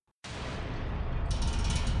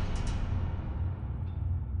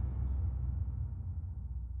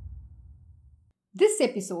This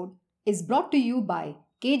episode is brought to you by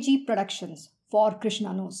KG Productions for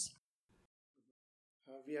Krishna Knows.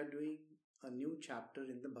 We are doing a new chapter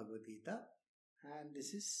in the Bhagavad Gita, and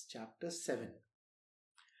this is chapter 7.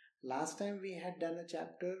 Last time we had done a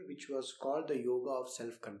chapter which was called the Yoga of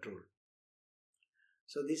Self Control.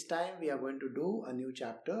 So this time we are going to do a new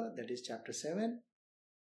chapter, that is chapter 7,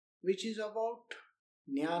 which is about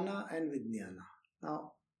Jnana and Vijnana.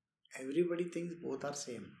 Now, everybody thinks both are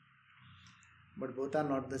same, but both are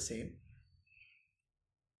not the same.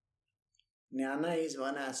 Jnana is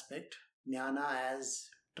one aspect. Jnana as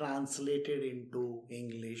translated into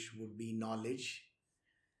English would be knowledge,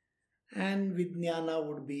 and Vijnana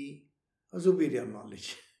would be a superior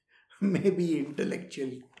knowledge, maybe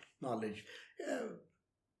intellectual knowledge.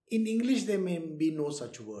 In English there may be no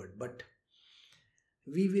such word, but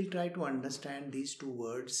we will try to understand these two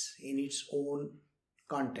words in its own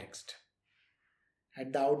context.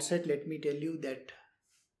 At the outset, let me tell you that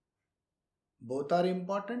both are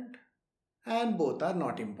important and both are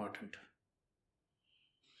not important.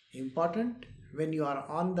 Important when you are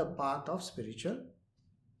on the path of spiritual,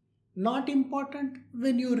 not important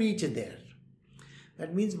when you reach there.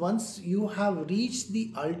 That means once you have reached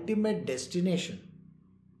the ultimate destination,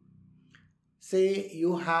 say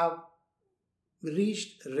you have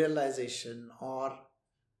reached realization or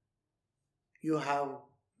you have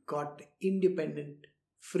got independent,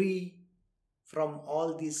 free from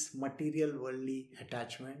all these material worldly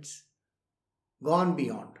attachments, gone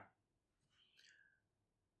beyond.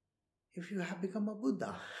 If you have become a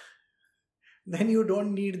Buddha, then you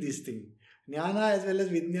don't need this thing. Jnana as well as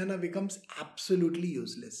Vijnana becomes absolutely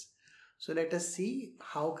useless. So let us see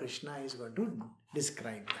how Krishna is going to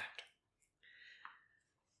describe that.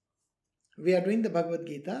 We are doing the Bhagavad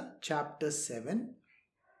Gita, chapter 7,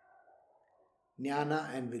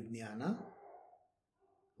 Jnana and Vijnana,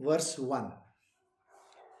 verse 1.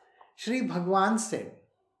 Shri Bhagavan said,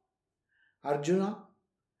 Arjuna,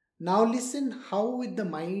 now listen how with the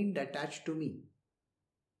mind attached to me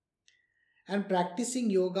and practicing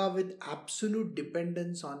yoga with absolute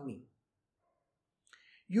dependence on me,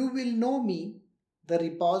 you will know me, the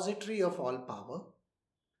repository of all power,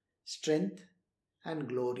 strength and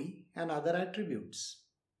glory and other attributes,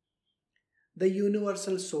 the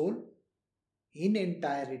universal soul in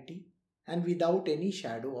entirety and without any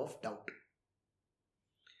shadow of doubt.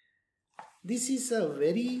 This is a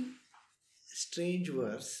very strange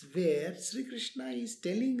verse where Sri Krishna is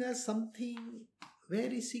telling us something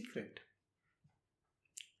very secret.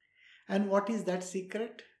 And what is that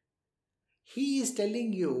secret? He is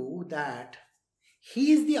telling you that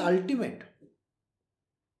He is the ultimate.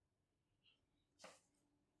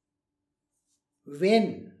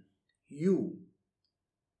 When you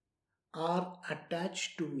are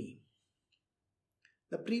attached to me.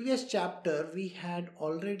 The previous chapter we had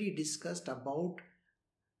already discussed about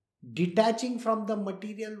detaching from the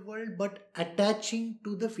material world but attaching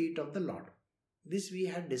to the feet of the Lord. This we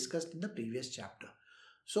had discussed in the previous chapter.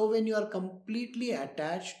 So when you are completely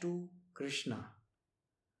attached to Krishna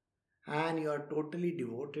and you are totally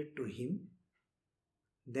devoted to Him,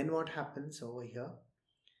 then what happens over here?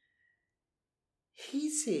 He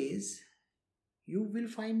says, you will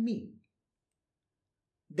find me.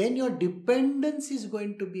 Then your dependence is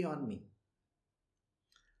going to be on me.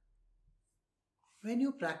 When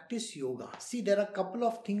you practice yoga, see, there are a couple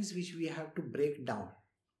of things which we have to break down.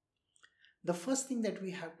 The first thing that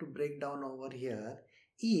we have to break down over here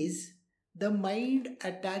is the mind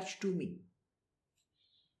attached to me.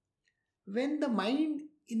 When the mind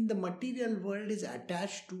in the material world is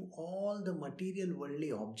attached to all the material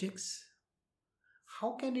worldly objects,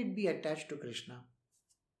 how can it be attached to Krishna?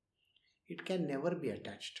 It can never be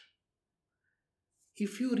attached.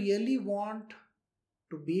 If you really want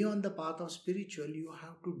to be on the path of spiritual, you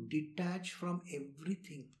have to detach from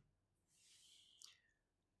everything.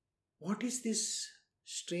 What is this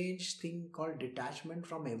strange thing called detachment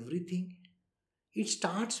from everything? It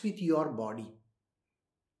starts with your body,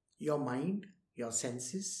 your mind, your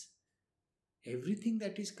senses, everything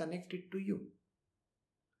that is connected to you.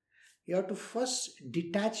 You have to first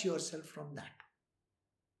detach yourself from that.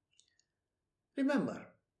 Remember,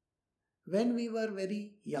 when we were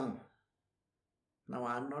very young, now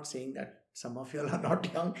I am not saying that some of you are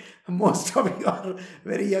not young, most of you are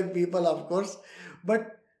very young people, of course,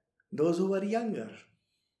 but those who were younger,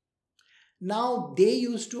 now they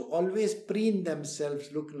used to always preen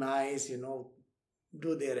themselves, look nice,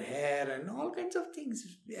 do their hair and all kinds of things.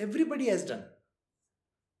 Everybody has done.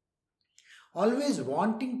 Always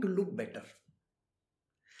wanting to look better.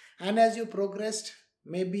 And as you progressed,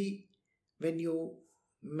 maybe when you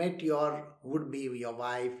met your would-be, your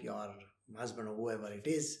wife, your husband or whoever it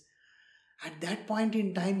is, at that point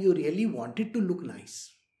in time you really wanted to look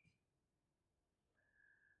nice.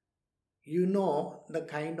 You know the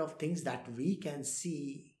kind of things that we can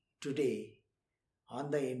see today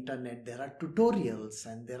on the internet. There are tutorials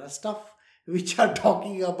and there are stuff which are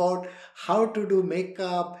talking about how to do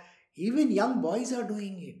makeup. Even young boys are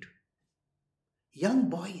doing it. Young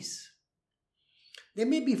boys. They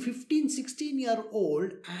may be 15, 16-year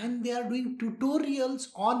old and they are doing tutorials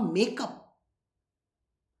on makeup.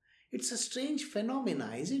 It's a strange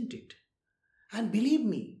phenomena, isn't it? And believe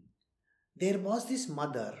me, there was this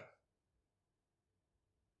mother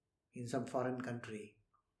in some foreign country.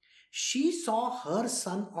 She saw her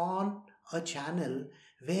son on a channel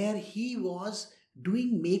where he was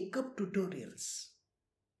doing makeup tutorials.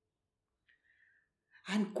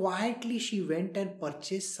 And quietly she went and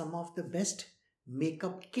purchased some of the best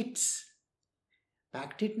makeup kits,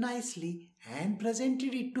 packed it nicely and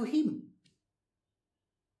presented it to him.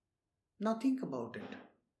 Now think about it.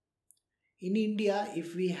 In India,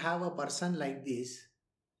 if we have a person like this,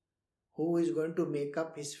 who is going to make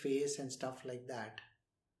up his face and stuff like that,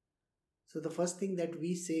 so the first thing that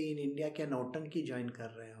we say in India, kya nautanki join kar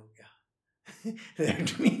rahe ho kya?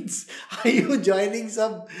 That means, are you joining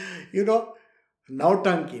some,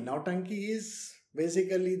 nautanki? Nautanki is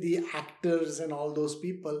basically the actors and all those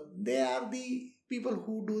people. They are the people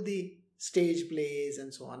who do the stage plays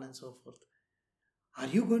and so on and so forth. Are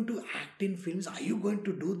you going to act in films? Are you going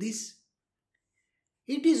to do this?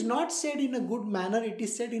 It is not said in a good manner. It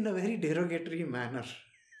is said in a very derogatory manner.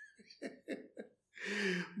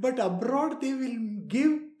 But abroad they will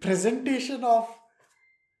give presentation of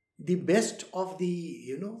the best of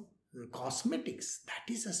the, cosmetics.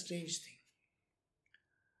 That is a strange thing.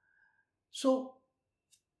 So,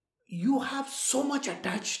 you have so much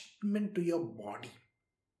attachment to your body,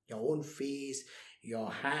 your own face,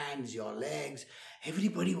 your hands, your legs.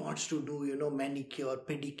 Everybody wants to do, manicure,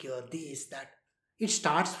 pedicure, this, that. It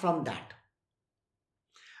starts from that.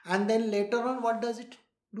 And then later on, what does it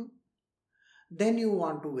do? Then you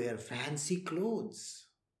want to wear fancy clothes.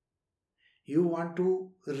 You want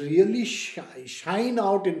to really shine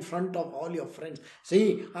out in front of all your friends.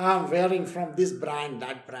 See, I'm wearing from this brand,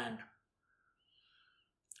 that brand.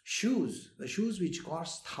 Shoes, the shoes which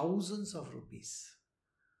cost thousands of rupees.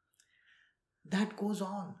 That goes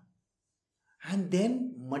on. And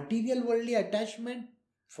then material worldly attachment,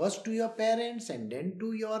 first to your parents and then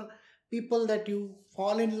to your people that you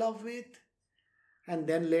fall in love with. And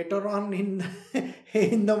then later on in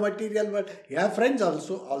the material world, you have friends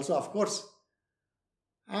also of course.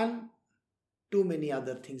 And too many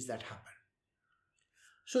other things that happen.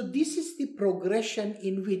 So this is the progression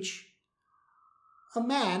in which a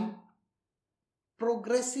man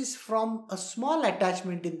progresses from a small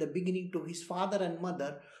attachment in the beginning to his father and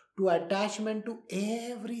mother to attachment to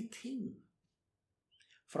everything.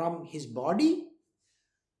 From his body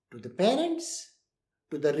to the parents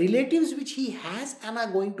to the relatives which he has and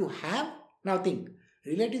are going to have. Now think,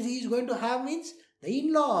 relatives he is going to have means the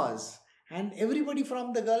in-laws and everybody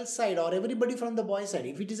from the girl's side or everybody from the boy's side.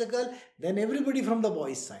 If it is a girl, then everybody from the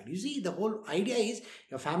boy's side. You see, the whole idea is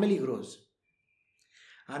your family grows.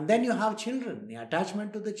 And then you have children. The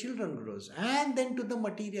attachment to the children grows. And then to the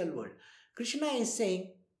material world. Krishna is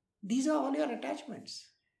saying, these are all your attachments.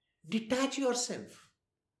 Detach yourself.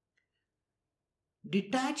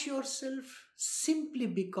 Detach yourself simply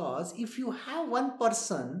because if you have one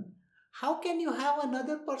person, how can you have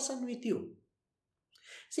another person with you?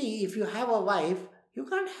 See, if you have a wife, you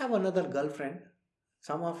can't have another girlfriend.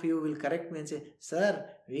 Some of you will correct me and say, sir,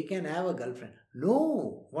 we can have a girlfriend.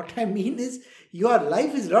 No, what I mean is your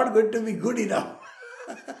life is not going to be good enough.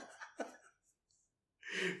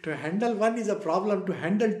 To handle one is a problem. To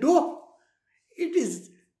handle two, it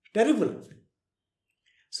is terrible.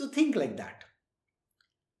 So think like that.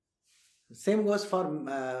 Same goes for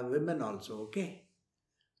women also, okay?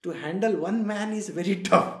 To handle one man is very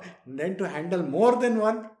tough. And then to handle more than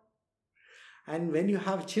one. And when you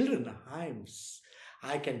have children,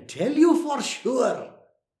 I can tell you for sure,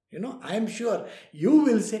 I am sure you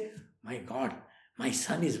will say, my God, my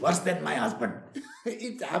son is worse than my husband.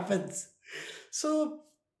 It happens. So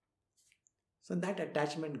that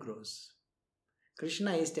attachment grows.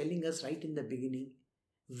 Krishna is telling us right in the beginning,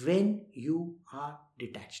 when you are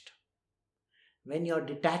detached. When your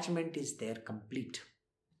detachment is there complete.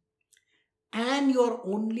 And you are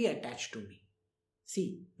only attached to me.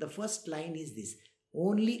 See, the first line is this.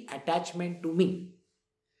 Only attachment to me.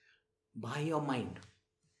 By your mind.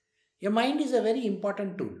 Your mind is a very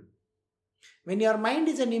important tool. When your mind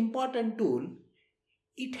is an important tool,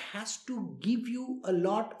 it has to give you a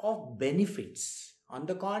lot of benefits On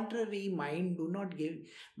the contrary, mind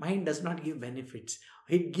does not give benefits.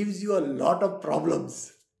 It gives you a lot of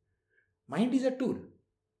problems. Mind is a tool.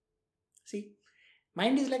 See,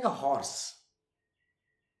 mind is like a horse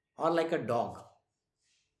or like a dog.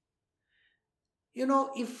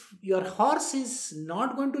 If your horse is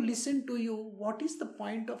not going to listen to you, what is the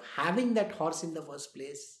point of having that horse in the first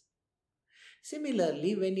place?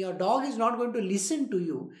 Similarly, when your dog is not going to listen to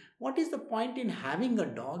you, what is the point in having a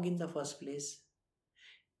dog in the first place?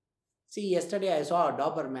 See, yesterday I saw a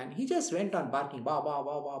Doberman. He just went on barking, bow, bow,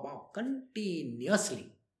 bow, bow, bow,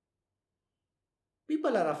 continuously.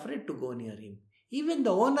 People are afraid to go near him. Even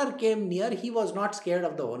the owner came near, he was not scared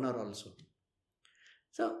of the owner also.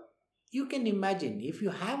 So, you can imagine, if you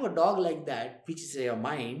have a dog like that, which is your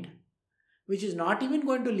mind, which is not even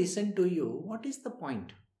going to listen to you, what is the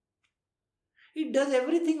point? It does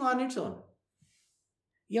everything on its own.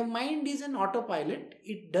 Your mind is an autopilot.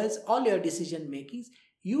 It does all your decision makings.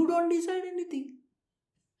 You don't decide anything.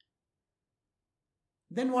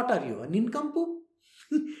 Then what are you? A nincompoop?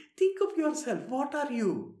 Think of yourself. What are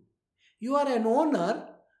you? You are an owner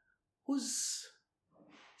whose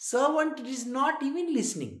servant is not even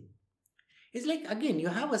listening. It's like, again, you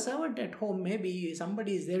have a servant at home. Maybe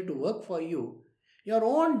somebody is there to work for you. Your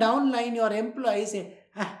own downline, your employees say,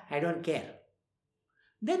 I don't care.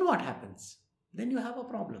 Then what happens? Then you have a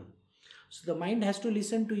problem. So the mind has to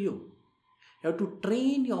listen to you. You have to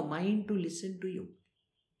train your mind to listen to you.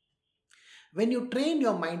 When you train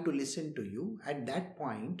your mind to listen to you, at that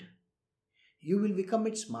point, you will become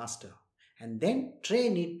its master. And then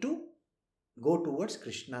train it to go towards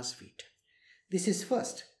Krishna's feet. This is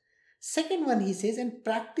first. Second one, he says, and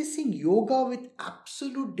practicing yoga with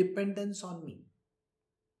absolute dependence on me.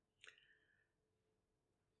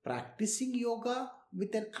 Practicing yoga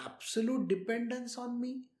with an absolute dependence on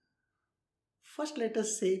me. First, let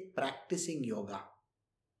us say practicing yoga.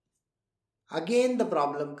 Again, the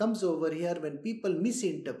problem comes over here when people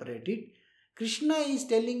misinterpret it. Krishna is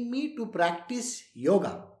telling me to practice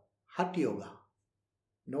yoga, Hatha yoga.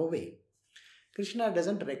 No way. Krishna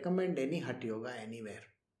doesn't recommend any Hatha yoga anywhere.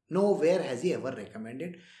 Nowhere has he ever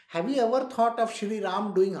recommended. Have you ever thought of Sri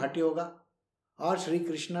Ram doing Hatha yoga? Or Sri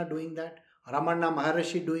Krishna doing that? Ramana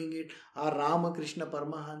Maharshi doing it? Or Ramakrishna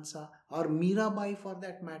Paramahansa? Or Mirabai for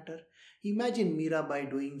that matter? Imagine Mirabai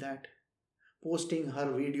doing that. Posting her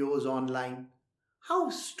videos online. How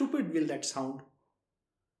stupid will that sound?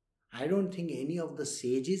 I don't think any of the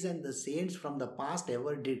sages and the saints from the past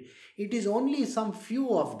ever did. It is only some few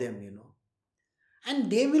of them, And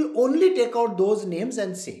they will only take out those names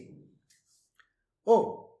and say,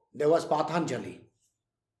 oh, there was Patanjali.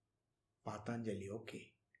 Patanjali, okay.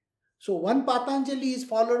 So one Patanjali is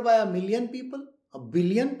followed by 1 million people? 1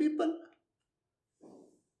 billion people?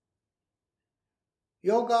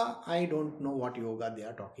 Yoga, I don't know what yoga they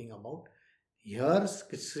are talking about. Here,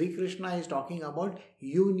 Sri Krishna is talking about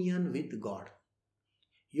union with God.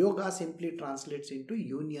 Yoga simply translates into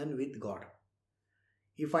union with God.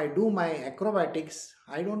 If I do my acrobatics,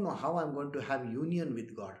 I don't know how I'm going to have union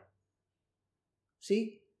with God.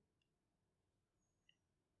 See?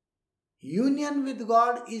 Union with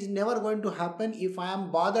God is never going to happen if I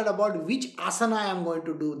am bothered about which asana I am going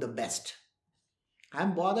to do the best. I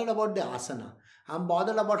am bothered about the asana. I am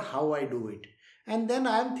bothered about how I do it. And then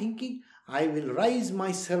I am thinking, I will rise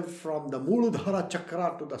myself from the Muladhara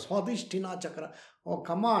Chakra to the Swadhisthana Chakra. Oh,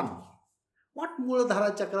 come on. What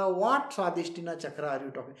Muladhara Chakra, what Swadhisthana Chakra are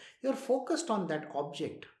you talking? You are focused on that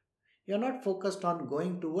object. You are not focused on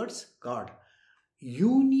going towards God.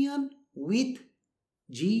 Union with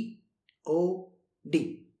G-O-D.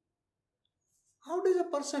 How does a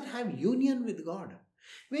person have union with God?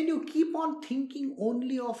 When you keep on thinking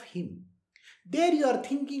only of Him, there you are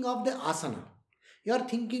thinking of the asana. You are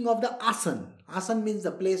thinking of the asan. Asan means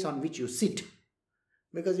the place on which you sit.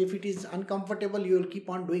 Because if it is uncomfortable, you will keep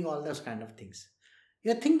on doing all those kind of things.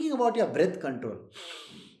 You are thinking about your breath control.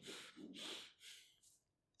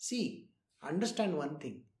 See, understand one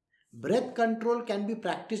thing. Breath control can be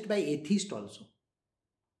practiced by atheists also.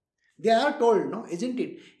 They are told, no, isn't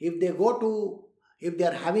it? If they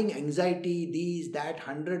are having anxiety, these, that,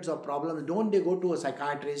 hundreds of problems, don't they go to a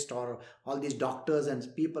psychiatrist or all these doctors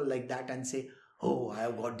and people like that and say, oh, I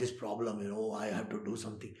have got this problem, I have to do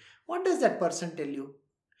something. What does that person tell you?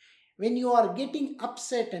 When you are getting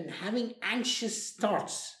upset and having anxious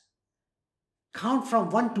thoughts, count from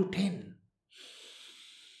 1 to 10.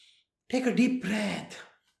 Take a deep breath.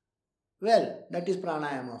 Well, that is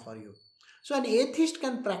pranayama for you. So an atheist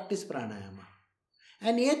can practice pranayama.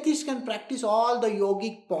 An atheist can practice all the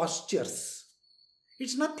yogic postures.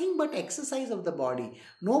 It's nothing but exercise of the body.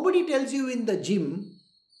 Nobody tells you in the gym,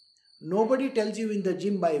 Nobody tells you in the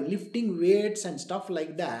gym by lifting weights and stuff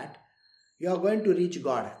like that, you are going to reach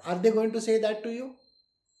God. Are they going to say that to you?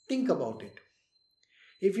 Think about it.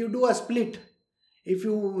 If you do a split, if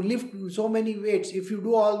you lift so many weights, if you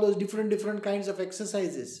do all those different kinds of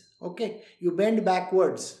exercises, okay, you bend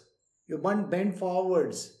backwards, you bend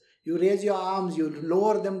forwards, you raise your arms, you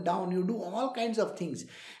lower them down, you do all kinds of things.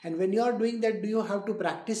 And when you are doing that, do you have to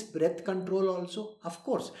practice breath control also? Of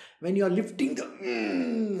course. When you are lifting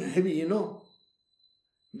the heavy,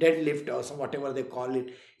 deadlift or whatever they call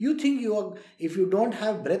it, you think if you don't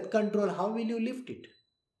have breath control, how will you lift it?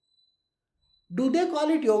 Do they call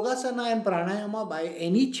it yogasana and pranayama by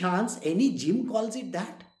any chance? Any gym calls it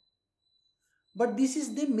that? But this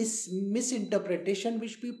is the misinterpretation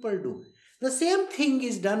which people do. The same thing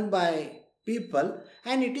is done by people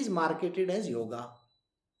and it is marketed as yoga.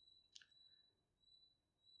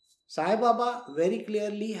 Sai Baba very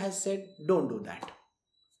clearly has said, don't do that.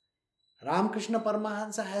 Ramakrishna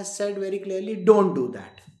Paramahansa has said very clearly, don't do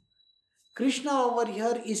that. Krishna over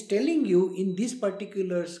here is telling you in this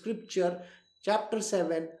particular scripture, chapter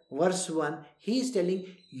 7, verse 1, he is telling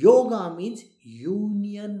yoga means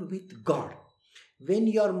union with God. When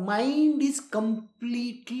your mind is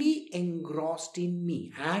completely engrossed in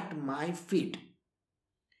me, at my feet,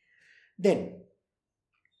 then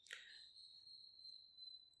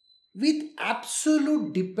with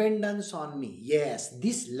absolute dependence on me. Yes,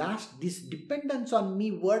 this dependence on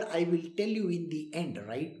me word I will tell you in the end.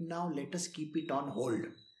 Right now, let us keep it on hold.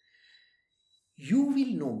 You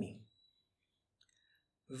will know me.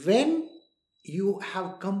 When you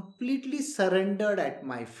have completely surrendered at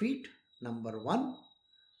my feet, number one,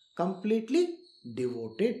 completely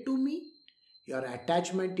devoted to me, your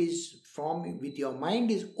attachment is with your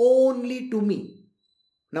mind is only to me.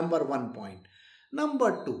 Number 1 point.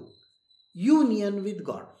 Number 2, union with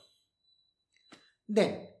God.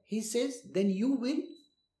 Then he says, then you will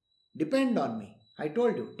depend on me. I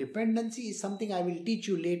told you, dependency is something I will teach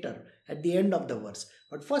you later at the end of the verse.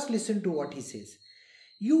 But first listen to what he says.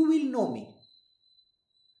 You will know me.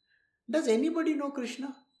 Does anybody know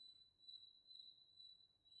Krishna?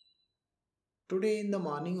 Today in the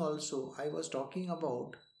morning also, I was talking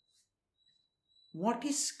about what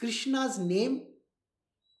is Krishna's name?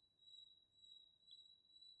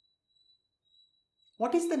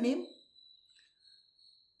 What is the name?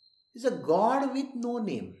 It's a God with no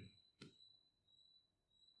name.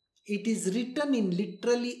 It is written in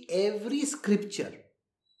literally every scripture.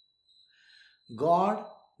 God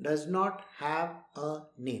does not have a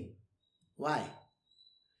name. Why?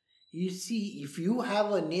 You see, if you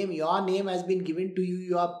have a name, your name has been given to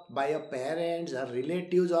you by your parents or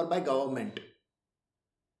relatives or by government.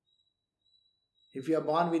 If you are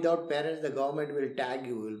born without parents, the government will tag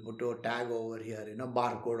you, will put a tag over here,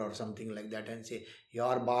 barcode or something like that and say,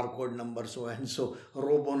 your barcode number so and so,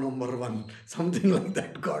 robo number 1, something like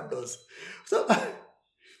that, God knows. So,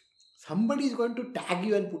 somebody is going to tag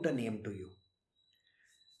you and put a name to you.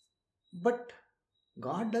 But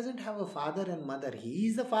God doesn't have a father and mother. He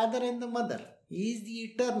is the father and the mother. He is the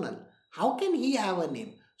eternal. How can he have a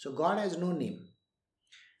name? So God has no name.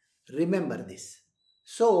 Remember this.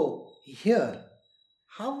 So here,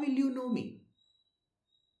 how will you know me?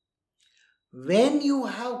 When you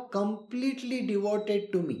have completely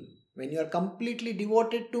devoted to me, when you are completely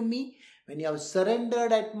devoted to me, when you have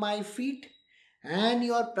surrendered at my feet, and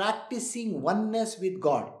you are practicing oneness with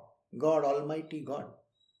God, God, Almighty God,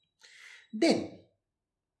 then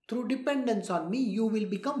through dependence on me, you will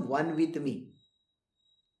become one with me.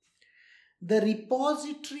 The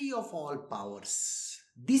repository of all powers.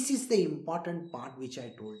 This is the important part which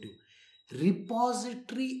I told you.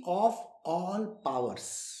 Repository of all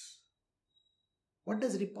powers. What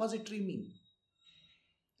does repository mean?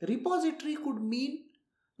 Repository could mean,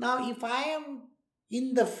 now if I am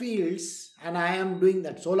in the fields and I am doing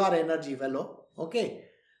that solar energy fellow, okay,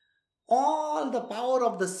 all the power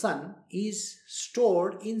of the sun is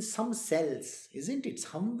stored in some cells, isn't it?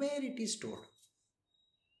 Somewhere it is stored.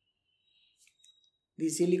 The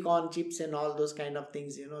silicon chips and all those kind of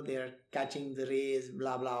things, they are catching the rays,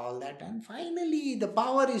 blah, blah, all that. And finally, the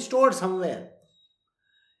power is stored somewhere.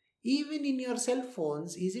 Even in your cell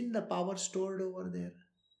phones, isn't the power stored over there?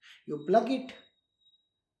 You plug it,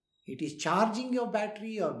 it is charging your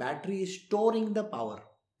battery is storing the power.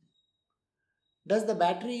 Does the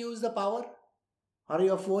battery use the power or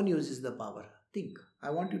your phone uses the power? Think. I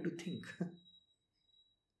want you to think.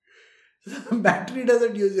 The battery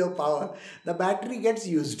doesn't use your power. The battery gets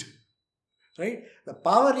used. Right? The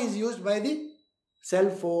power is used by the cell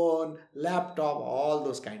phone, laptop, all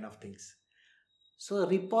those kind of things. So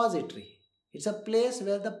repository. It's a place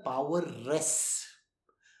where the power rests.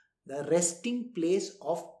 the resting place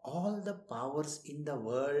of all the powers in the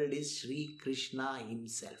world is Sri Krishna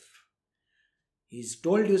himself. He's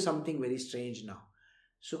told you something very strange now.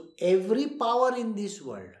 So every power in this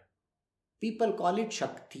world, people call it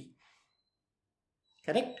Shakti.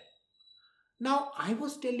 Correct? Now I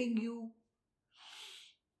was telling you,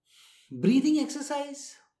 breathing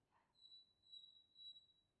exercise,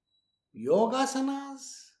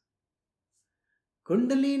 yogasanas,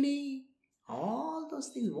 kundalini, all those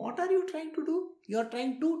things. What are you trying to do? You are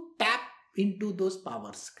trying to tap into those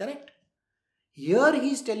powers, correct? Here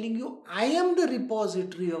he is telling you, I am the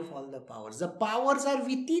repository of all the powers. The powers are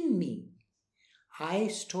within me. I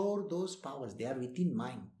store those powers. They are within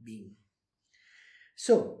my being.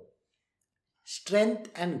 So,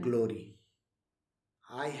 strength and glory.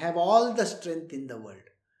 I have all the strength in the world.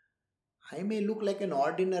 I may look like an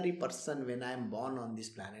ordinary person when I am born on this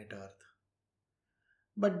planet Earth.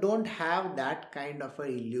 But don't have that kind of an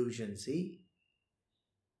illusion, see?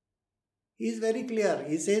 He is very clear.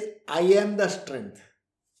 He says, I am the strength.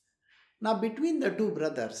 Now, between the two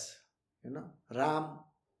brothers, Ram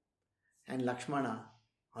and Lakshmana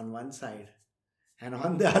on one side, and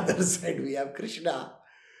on the other side we have Krishna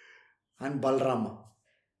and Balrama.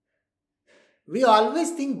 We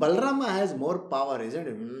always think Balrama has more power, isn't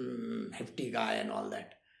it? Hefty guy and all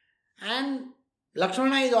that. And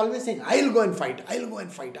Lakshmana is always saying, I'll go and fight, I'll go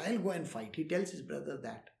and fight, I'll go and fight. He tells his brother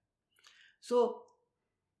that. So,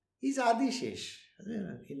 he's Adishesh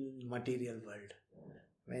in material world.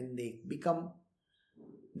 When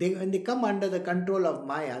when they come under the control of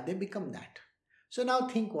Maya, they become that. So now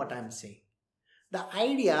think what I'm saying. The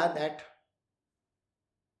idea that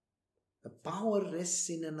the power rests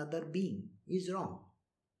in another being is wrong.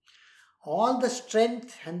 All the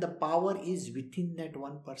strength and the power is within that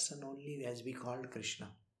one person only, as we called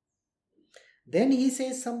Krishna. Then he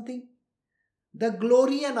says something. The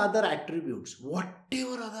glory and other attributes,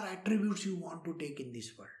 whatever other attributes you want to take in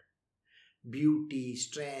this world, beauty,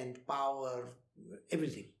 strength, power,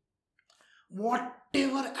 everything,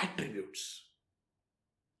 whatever attributes,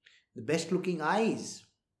 the best looking eyes,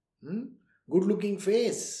 good looking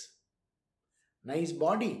face, nice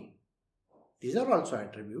body, these are also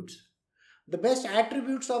attributes. The best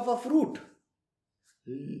attributes of a fruit,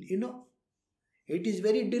 it is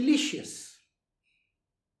very delicious,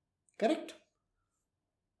 correct?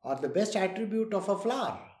 Or the best attribute of a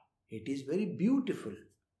flower, it is very beautiful.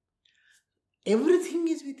 Everything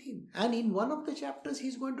is with him. And in one of the chapters, he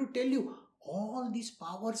is going to tell you, all these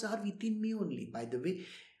powers are within me only. By the way,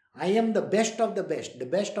 I am the best of the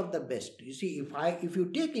best of the best. You see, if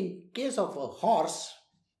you take in case of a horse,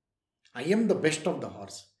 I am the best of the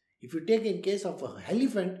horse. If you take in case of an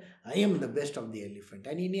elephant, I am the best of the elephant.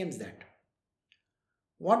 And he names that.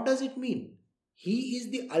 What does it mean? He is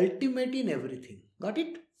the ultimate in everything. Got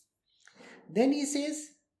it? Then he says,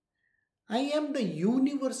 I am the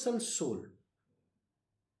universal soul.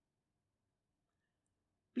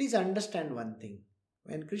 Please understand one thing.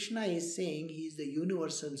 When Krishna is saying he is the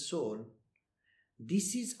universal soul,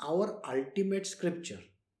 this is our ultimate scripture,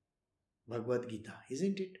 Bhagavad Gita,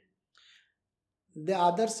 isn't it? The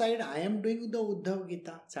other side, I am doing the Uddhav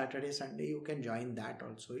Gita, Saturday, Sunday, you can join that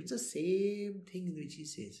also. It's the same thing which he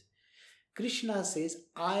says. Krishna says,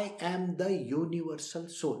 I am the universal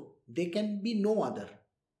soul. There can be no other.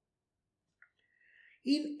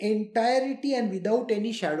 In entirety and without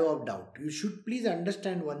any shadow of doubt. You should please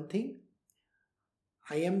understand one thing.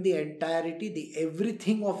 I am the entirety, the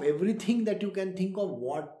everything of everything that you can think of,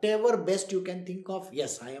 whatever best you can think of.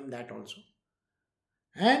 Yes, I am that also.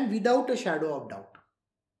 And without a shadow of doubt.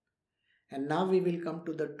 And now we will come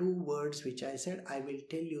to the two words which I said. I will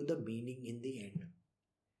tell you the meaning in the end.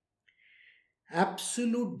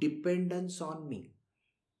 Absolute dependence on me.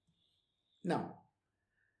 Now,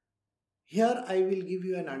 here I will give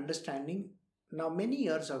you an understanding. Now, many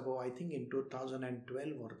years ago, I think in 2012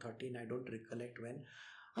 or 13, I don't recollect when,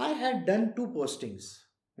 I had done 2 postings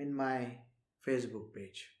in my Facebook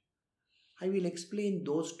page. I will explain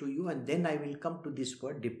those to you and then I will come to this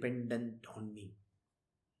word dependent on me.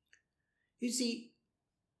 You see,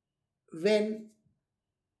 when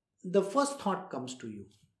the first thought comes to you,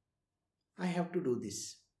 I have to do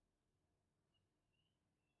this.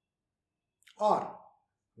 Or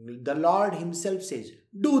the Lord himself says,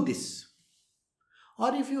 do this.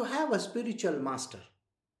 Or if you have a spiritual master,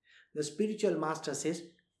 the spiritual master says,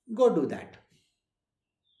 go do that.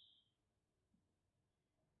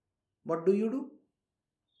 What do you do?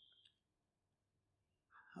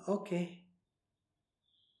 Okay.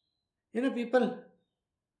 People,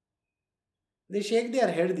 they shake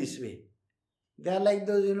their head this way. They are like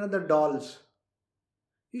those, the dolls.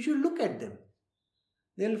 You should look at them.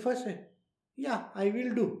 They'll first say, yeah, I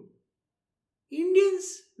will do.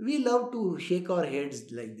 Indians, we love to shake our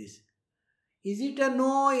heads like this. Is it a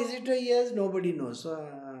no? Is it a yes? Nobody knows.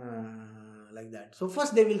 Like that. So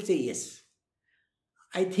first they will say yes.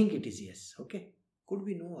 I think it is yes. Okay. Could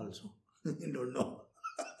be no also. You don't know.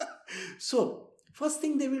 So first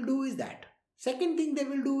thing they will do is that. Second thing they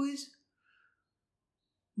will do is,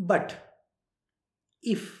 but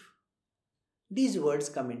if these words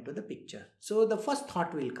come into the picture. So the first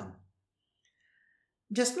thought will come.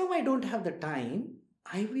 Just now I don't have the time.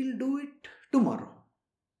 I will do it tomorrow.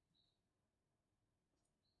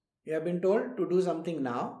 You have been told to do something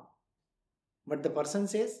now, but the person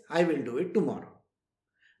says, I will do it tomorrow.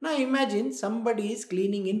 Now imagine somebody is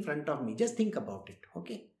cleaning in front of me. Just think about it,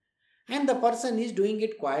 okay? And the person is doing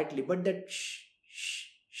it quietly, but that shh, shh,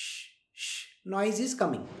 shh, shh noise is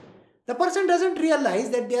coming. The person doesn't realize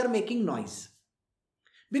that they are making noise.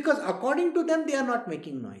 Because according to them, they are not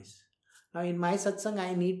making noise. Now in my satsang,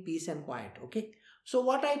 I need peace and quiet, okay? So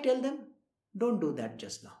what I tell them, don't do that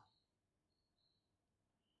just now.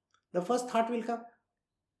 The first thought will come.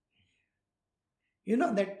 You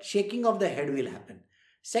know, that shaking of the head will happen.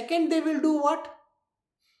 Second, they will do what?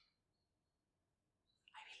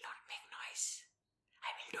 I will not make noise.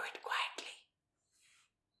 I will do it quietly.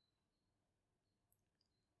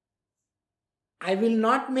 I will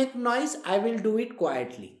not make noise. I will do it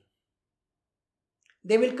quietly.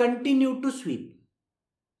 They will continue to sweep.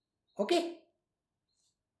 Okay?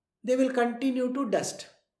 They will continue to dust.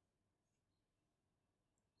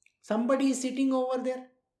 Somebody is sitting over there. Have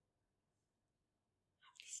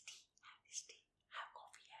this tea, have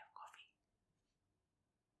coffee.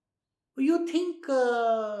 You think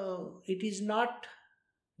it is not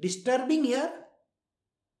disturbing here?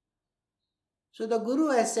 So the Guru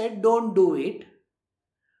has said, don't do it.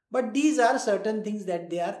 But these are certain things that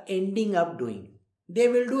they are ending up doing. They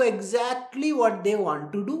will do exactly what they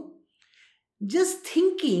want to do. Just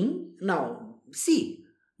thinking, now see,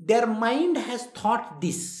 their mind has thought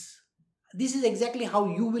this. This is exactly how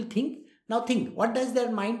you will think. Now think, what does their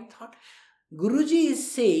mind thought? Guruji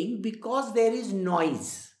is saying because there is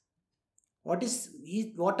noise. What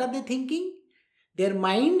are they thinking? Their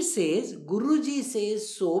mind says, Guruji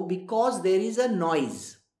says so because there is a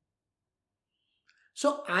noise.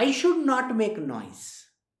 So I should not make noise.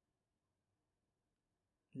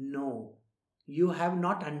 No, you have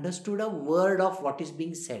not understood a word of what is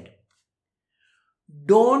being said.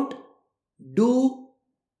 Don't do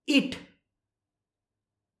it.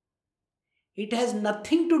 It has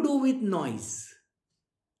nothing to do with noise.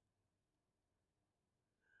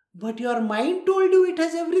 But your mind told you it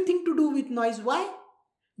has everything to do with noise. Why?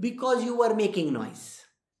 Because you were making noise.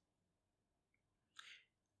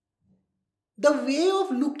 The way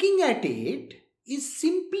of looking at it is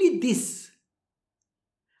simply this.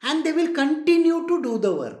 And they will continue to do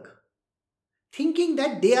the work, thinking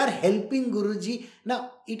that they are helping Guruji.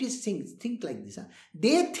 Now, it is think like this.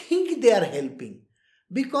 They think they are helping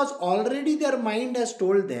because already their mind has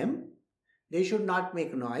told them they should not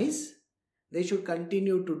make noise. They should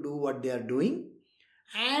continue to do what they are doing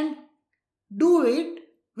and do it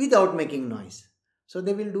without making noise. So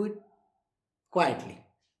they will do it quietly.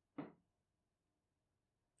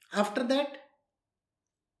 After that,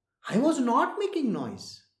 I was not making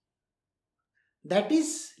noise. That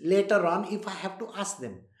is later on if I have to ask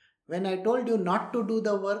them. When I told you not to do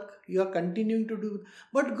the work, you are continuing to do.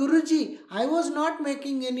 But Guruji, I was not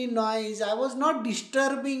making any noise. I was not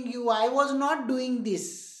disturbing you. I was not doing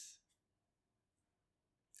this.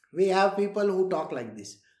 We have people who talk like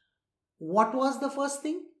this. What was the first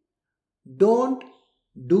thing? Don't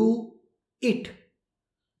do it.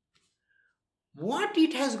 What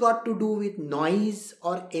it has got to do with noise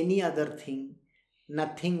or any other thing?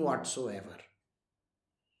 Nothing whatsoever.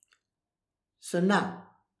 So now,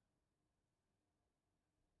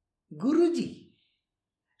 Guruji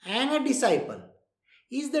and a disciple.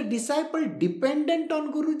 Is the disciple dependent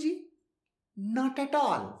on Guruji? Not at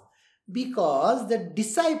all. Because the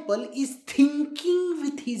disciple is thinking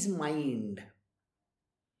with his mind.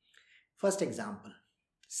 First example.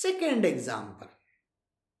 Second example.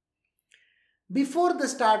 Before the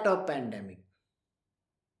start of pandemic,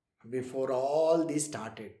 before all this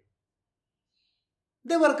started,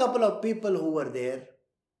 there were a couple of people who were there.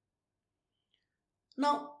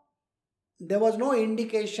 Now, there was no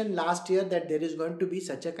indication last year that there is going to be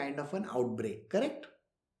such a kind of an outbreak, correct?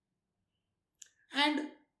 And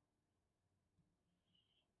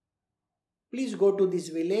please go to this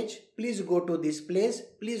village, please go to this place,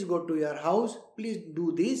 please go to your house, please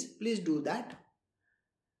do this, please do that.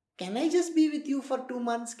 Can I just be with you for 2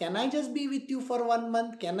 months? Can I just be with you for 1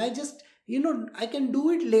 month? Can I just, I can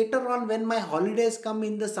do it later on when my holidays come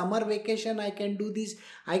in the summer vacation. I can do this.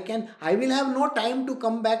 I will have no time to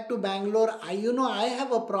come back to Bangalore. I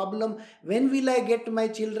have a problem. When will I get my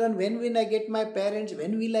children? When will I get my parents?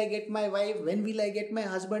 When will I get my wife? When will I get my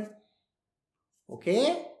husband?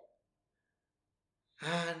 Okay?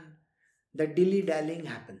 And the dilly-dallying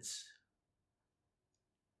happens.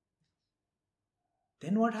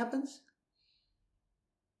 Then what happens?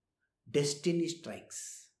 Destiny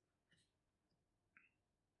strikes.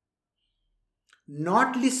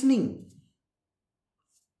 Not listening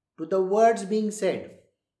to the words being said,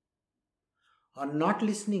 or not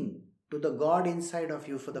listening to the God inside of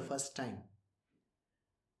you for the first time,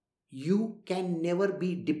 you can never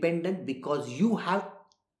be dependent because you have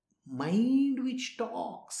mind which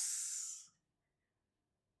talks.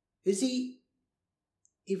 You see,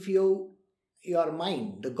 if your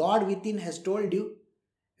mind, the God within has told you,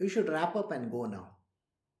 you should wrap up and go now.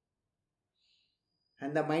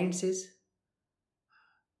 And the mind says,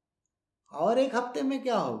 और एक हफ्ते में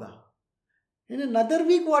क्या होगा? In another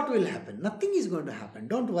week what will happen? Nothing is going to happen.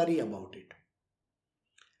 Don't worry about it.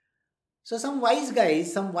 So some wise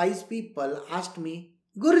guys, some wise people asked me,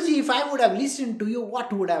 Guruji, if I would have listened to you,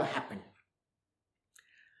 what would have happened?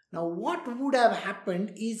 Now what would have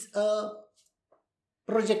happened is a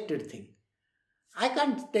projected thing. I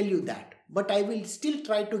can't tell you that, but I will still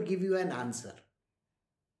try to give you an answer.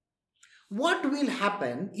 What will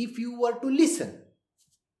happen if you were to listen?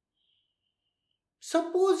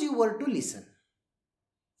 Suppose you were to listen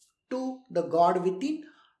to the God within,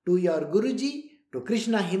 to your Guruji, to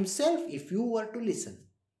Krishna himself, if you were to listen.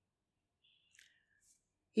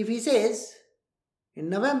 If he says in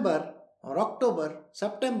November or October,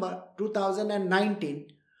 September 2019,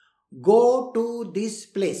 go to this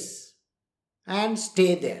place and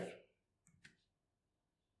stay there.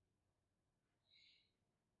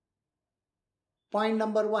 Point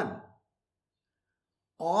number 1.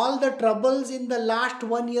 All the troubles in the last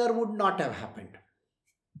 1 year would not have happened.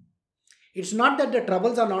 It's not that the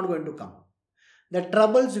troubles are not going to come. The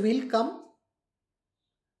troubles will come,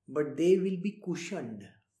 but they will be cushioned.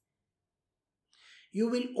 You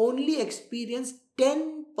will only experience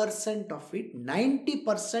 10% of it.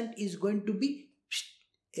 90% is going to be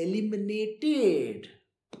eliminated.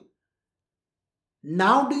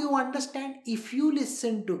 Now do you understand? If you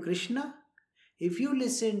listen to Krishna, if you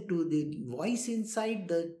listen to the voice inside,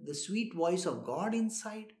 the sweet voice of God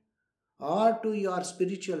inside, or to your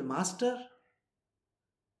spiritual master,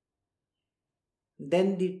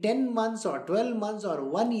 then the 10 months or 12 months or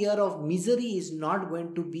 1 year of misery is not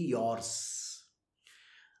going to be yours.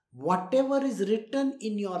 Whatever is written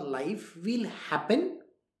in your life will happen,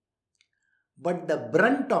 but the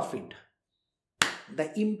brunt of it,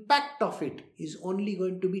 the impact of it is only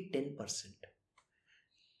going to be 10%.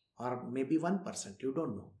 Or maybe 1%, you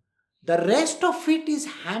don't know. The rest of it is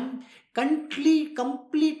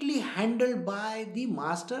completely handled by the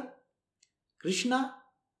Master, Krishna,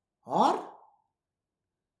 or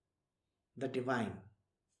the Divine.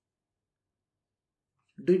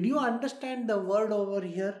 Did you understand the word over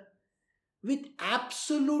here? With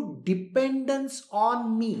absolute dependence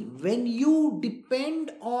on me. When you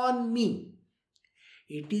depend on me,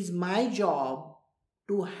 it is my job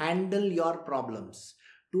to handle your problems,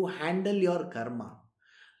 to handle your karma.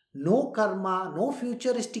 No karma, no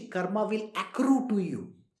futuristic karma will accrue to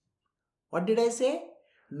you. What did I say?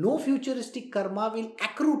 No futuristic karma will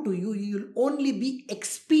accrue to you. You will only be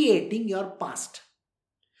expiating your past,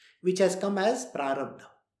 which has come as prarabdha.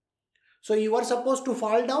 So you are supposed to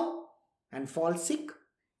fall down and fall sick.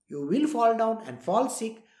 You will fall down and fall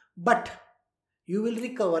sick, but you will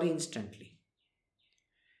recover instantly.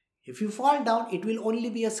 If you fall down, it will only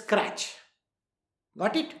be a scratch.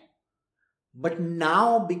 Got it? But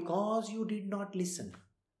now, because you did not listen,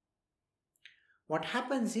 what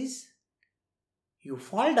happens is you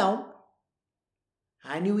fall down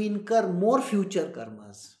and you incur more future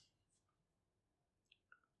karmas.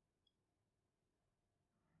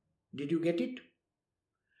 Did you get it?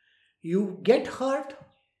 You get hurt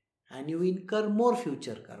and you incur more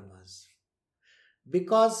future karmas.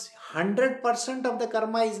 Because 100% of the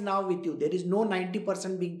karma is now with you. There is no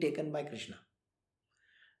 90% being taken by Krishna.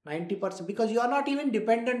 90%, because you are not even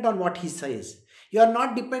dependent on what he says. You are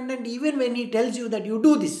not dependent even when he tells you that you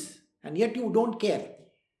do this, and yet you don't care.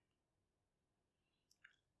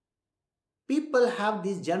 People have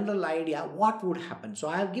this general idea what would happen. So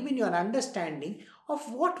I have given you an understanding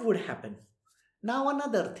of what would happen. Now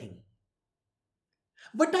another thing.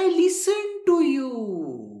 But I listened to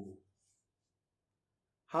you.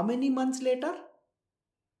 How many months later?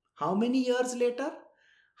 How many years later?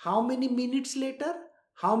 How many minutes later?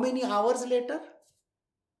 How many hours later?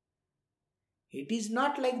 It is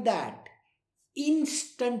not like that.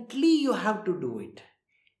 Instantly you have to do it.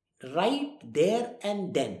 Right there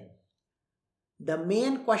and then. The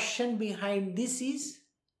main question behind this is,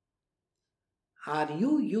 are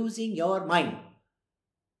you using your mind?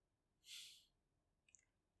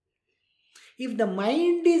 If the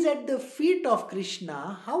mind is at the feet of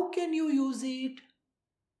Krishna, how can you use it?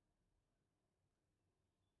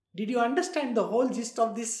 Did you understand the whole gist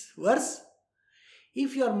of this verse?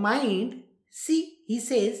 If your mind, see, he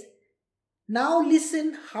says, now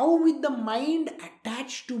listen how with the mind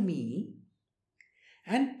attached to me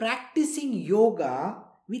and practicing yoga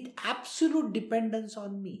with absolute dependence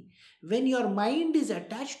on me. When your mind is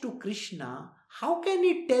attached to Krishna, how can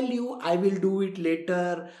it tell you, I will do it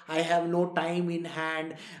later, I have no time in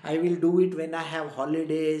hand, I will do it when I have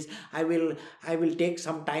holidays, I will take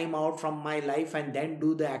some time out from my life and then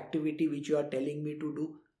do the activity which you are telling me to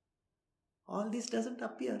do? All this doesn't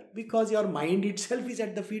appear because your mind itself is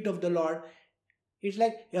at the feet of the Lord. It's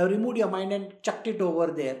like you have removed your mind and chucked it over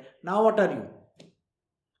there. Now what are you?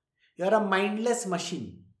 You are a mindless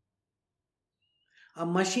machine. A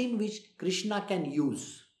machine which Krishna can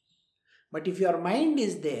use. But if your mind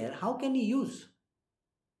is there, how can he use?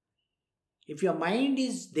 If your mind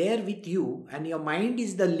is there with you and your mind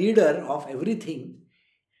is the leader of everything,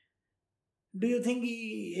 do you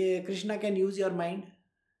think Krishna can use your mind?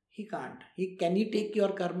 He can't. Can he take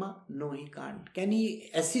your karma? No, he can't. Can he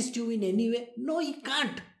assist you in any way? No, he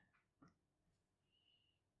can't.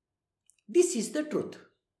 This is the truth.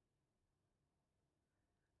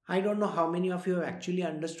 I don't know how many of you have actually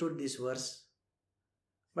understood this verse.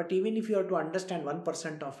 But even if you are to understand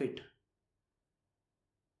 1% of it,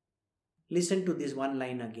 listen to this one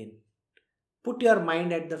line again. Put your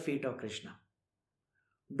mind at the feet of Krishna.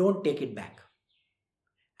 Don't take it back.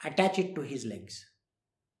 Attach it to his legs.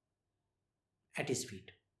 At his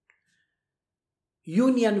feet.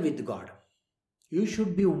 Union with God. You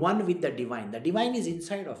should be one with the divine. The divine is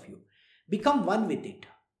inside of you. Become one with it.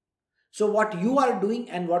 So what you are doing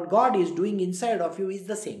and what God is doing inside of you is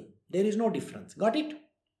the same. There is no difference. Got it?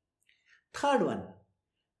 Third one.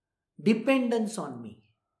 Dependence on me.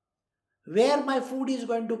 Where my food is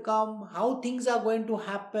going to come, how things are going to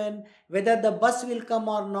happen, whether the bus will come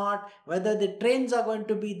or not, whether the trains are going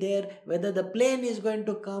to be there, whether the plane is going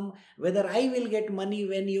to come, whether I will get money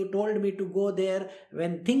when you told me to go there,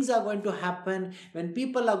 when things are going to happen, when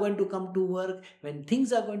people are going to come to work, when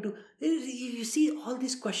things are going to... You see all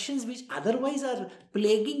these questions which otherwise are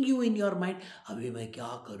plaguing you in your mind. Abhi main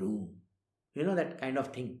kya karu? You know, that kind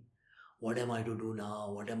of thing. What am I to do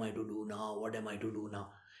now? What am I to do now? What am I to do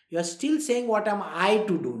now? You are still saying, what am I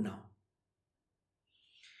to do now?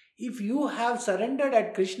 If you have surrendered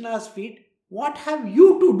at Krishna's feet, what have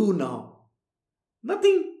you to do now?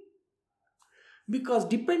 Nothing. Because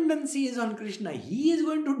dependency is on Krishna. He is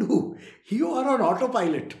going to do. You are on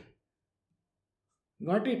autopilot.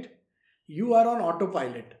 Got it? You are on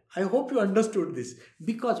autopilot. I hope you understood this.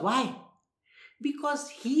 Because why? Because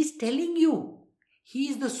he is telling you. He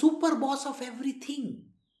is the super boss of everything.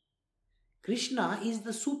 Krishna is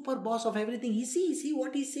the super boss of everything. See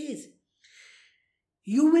what he says.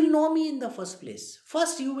 You will know me in the first place.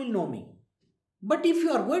 First you will know me. But if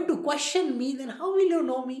you are going to question me, then how will you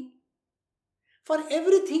know me? For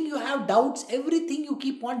everything you have doubts, everything you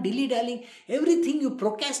keep on dilly-dallying, everything you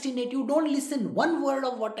procrastinate, you don't listen one word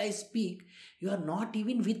of what I speak, you are not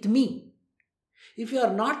even with me. If you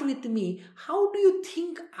are not with me, how do you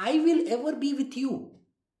think I will ever be with you?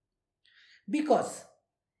 Because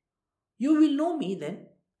you will know me then.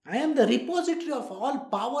 I am the repository of all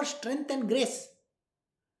power, strength and grace.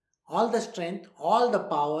 All the strength, all the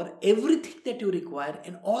power, everything that you require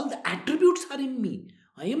and all the attributes are in me.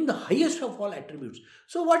 I am the highest of all attributes.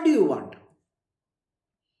 So what do you want?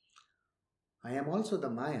 I am also the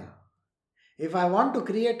Maya. If I want to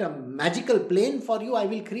create a magical plane for you, I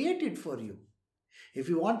will create it for you. If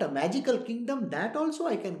you want a magical kingdom, that also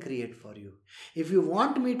I can create for you. If you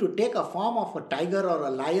want me to take a form of a tiger or a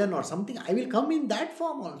lion or something, I will come in that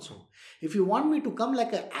form also. If you want me to come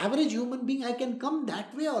like an average human being, I can come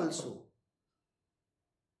that way also.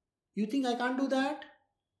 You think I can't do that?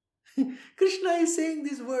 Krishna is saying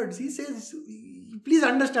these words. He says, please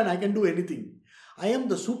understand, I can do anything. I am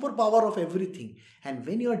the superpower of everything. And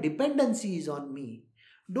when your dependency is on me,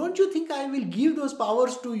 don't you think I will give those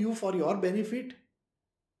powers to you for your benefit?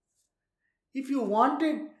 If you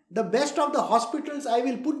wanted the best of the hospitals, I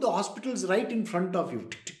will put the hospitals right in front of you.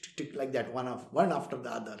 Tick, tick, tick, tick, like that, one after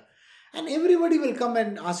the other. And everybody will come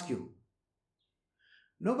and ask you.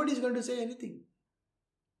 Nobody is going to say anything.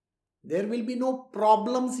 There will be no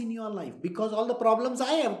problems in your life because all the problems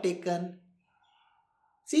I have taken.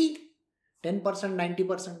 See, 10%,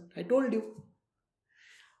 90%, I told you.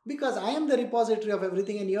 Because I am the repository of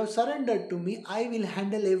everything and you have surrendered to me, I will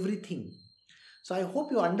handle everything. So I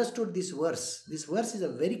hope you understood this verse. This verse is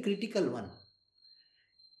a very critical one.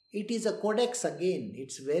 It is a codex again.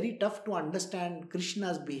 It's very tough to understand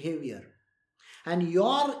Krishna's behavior and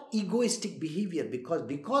your egoistic behavior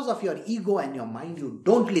because of your ego and your mind, you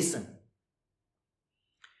don't listen.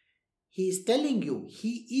 He is telling you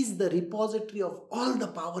he is the repository of all the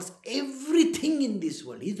powers, everything in this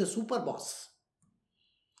world. He is the super boss.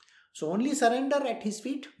 So only surrender at his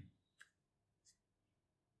feet.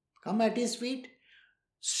 Come at his feet.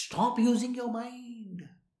 Stop using your mind.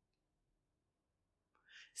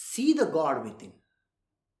 See the God within.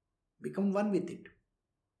 Become one with it.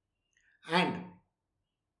 And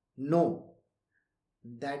know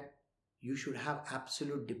that you should have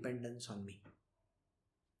absolute dependence on me.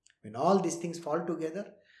 When all these things fall together,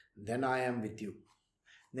 then I am with you.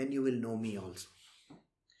 Then you will know me also.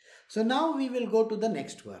 So now we will go to the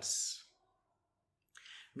next verse.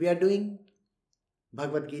 We are doing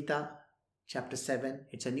Bhagavad Gita chapter 7.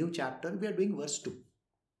 It's a new chapter. We are doing verse 2.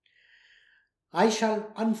 I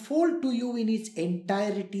shall unfold to you in its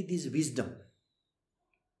entirety this wisdom.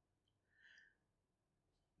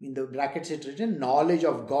 In the brackets it's written, knowledge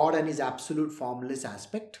of God and his absolute formless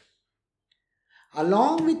aspect.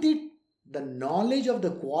 Along with it, the knowledge of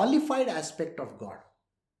the qualified aspect of God.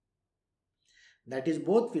 That is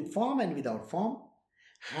both with form and without form,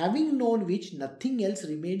 having known which nothing else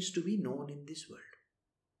remains to be known in this world.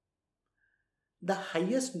 The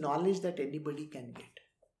highest knowledge that anybody can get.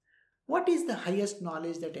 What is the highest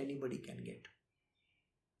knowledge that anybody can get?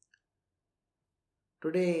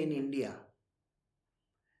 Today in India,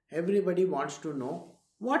 everybody wants to know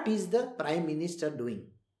what is the Prime Minister doing,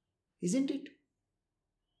 isn't it?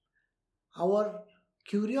 Our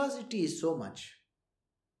curiosity is so much.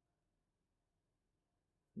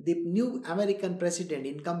 The new American president,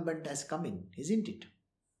 incumbent, has come in, isn't it?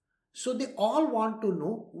 So they all want to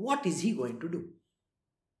know what is he going to do.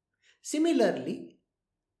 Similarly,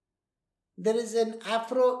 there is an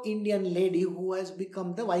Afro-Indian lady who has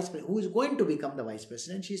become the vice president, who is going to become the vice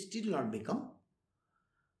president. She is still not become.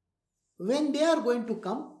 When they are going to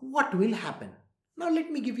come, what will happen? Now let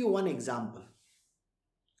me give you one example.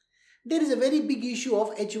 There is a very big issue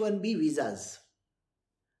of H-1B visas.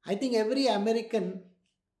 I think every American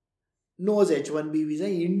knows H-1B visa.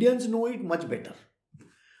 Indians know it much better.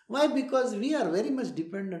 Why? Because we are very much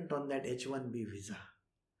dependent on that H-1B visa.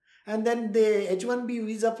 And then the H-1B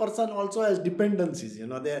visa person also has dependencies.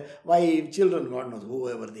 Their wife, children, God knows,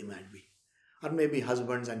 whoever they might be. Or maybe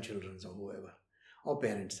husbands and children or whoever. Or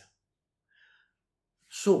parents.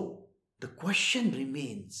 So, the question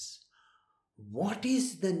remains, what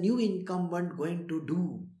is the new incumbent going to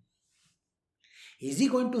do? Is he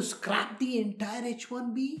going to scrap the entire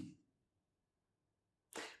H-1B?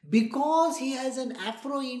 Because he has an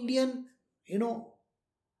Afro-Indian,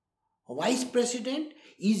 vice president,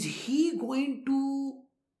 is he going to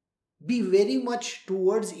be very much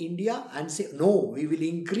towards India and say, no, we will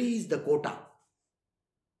increase the quota?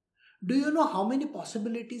 Do you know how many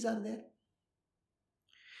possibilities are there?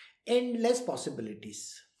 Endless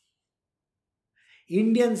possibilities.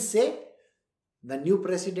 Indians say the new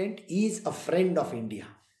president is a friend of India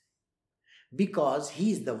because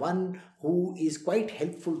he is the one who is quite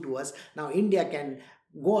helpful to us. Now India can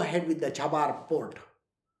go ahead with the Chabar port.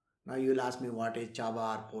 Now you will ask me, what is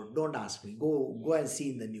Chabar port? Don't ask me. Go and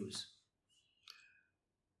see in the news.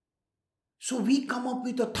 So we come up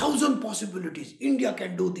with 1,000 possibilities. India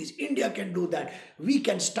can do this. India can do that. We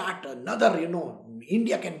can start another,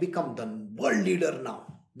 India can become the world leader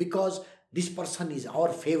now because this person is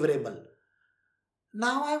our favorable.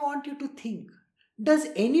 Now I want you to think, does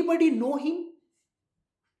anybody know him?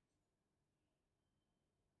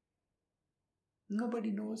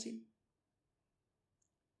 Nobody knows him.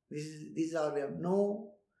 This is our way of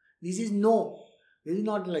no. This is no. This is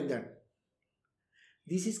not like that.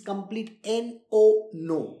 This is complete N-O,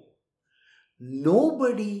 no.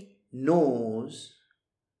 Nobody knows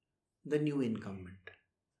the new incumbent.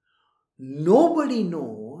 Nobody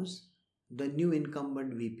knows the new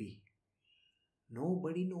incumbent VP.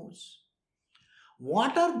 Nobody knows.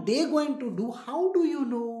 What are they going to do? How do you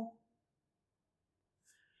know?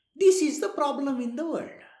 This is the problem in the world.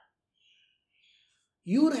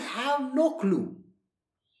 You have no clue.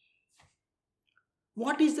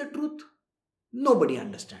 What is the truth? Nobody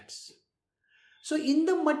understands. So in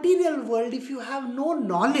the material world, if you have no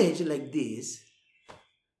knowledge like this,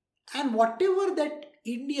 and whatever that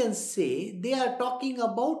Indians say they are talking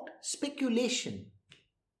about speculation.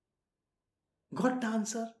 Got the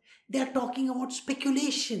answer? They are talking about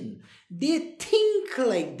speculation. They think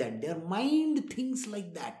like that. Their mind thinks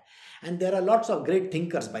like that. And there are lots of great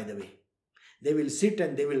thinkers, by the way. They will sit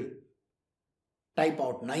and they will type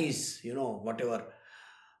out nice, whatever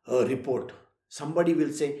report. Somebody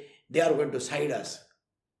will say they are going to side us.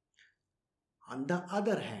 On the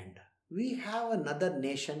other hand, we have another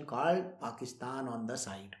nation called Pakistan on the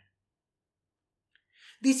side.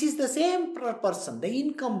 This is the same person, the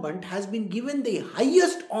incumbent, has been given the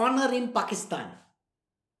highest honor in Pakistan.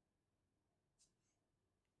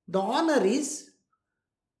 The honor is,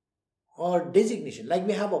 or designation, like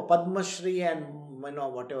we have a Padma Shri and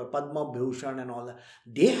whatever, Padma Bhushan and all that.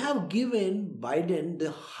 They have given Biden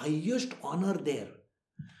the highest honor there.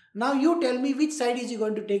 Now you tell me which side is he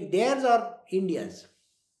going to take, theirs or India's?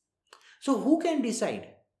 So who can decide?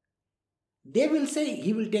 They will say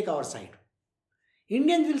he will take our side.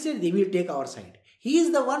 Indians will say they will take our side. He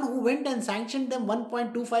is the one who went and sanctioned them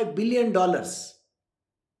 $1.25 billion.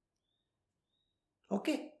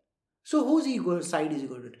 Okay. So whose side is he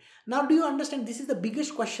going to take? Now do you understand? This is the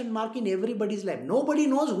biggest question mark in everybody's life. Nobody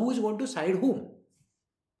knows who is going to side whom.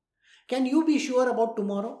 Can you be sure about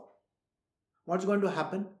tomorrow? What's going to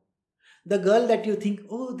happen? The girl that you think,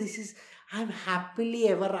 oh, I'm happily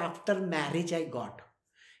ever after marriage I got.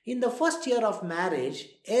 In the first year of marriage,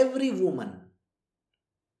 every woman,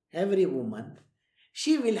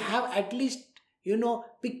 she will have at least,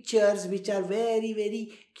 pictures which are very,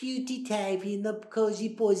 very cutie type,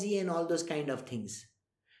 cozy posy and all those kind of things.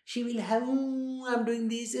 She will have, I'm doing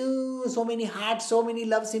this, so many hearts, so many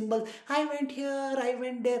love symbols. I went here, I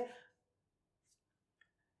went there.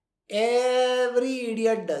 Every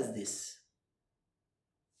idiot does this.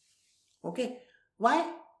 Okay. Why?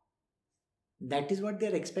 That is what they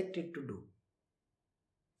are expected to do.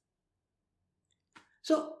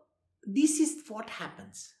 So, this is what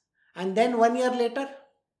happens. And then 1 year later,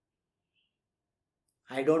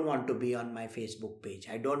 I don't want to be on my Facebook page.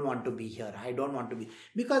 I don't want to be here. I don't want to be.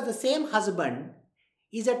 Because the same husband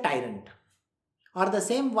is a tyrant. Or the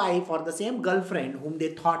same wife or the same girlfriend whom they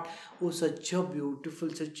thought, oh, such a beautiful,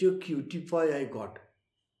 such a cutie pie I got.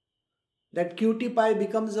 That cutie pie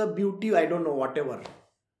becomes a beauty, I don't know, whatever.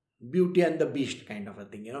 Beauty and the Beast kind of a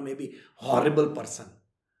thing. Maybe horrible person.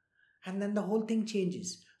 And then the whole thing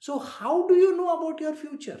changes. So how do you know about your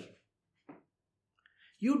future?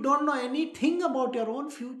 You don't know anything about your own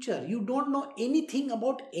future. You don't know anything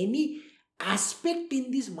about any aspect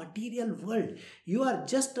in this material world. You are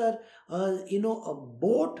just a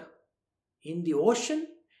boat in the ocean,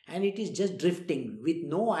 and it is just drifting with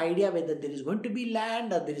no idea whether there is going to be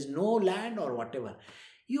land or there is no land or whatever.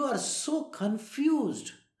 You are so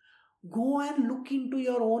confused. Go and look into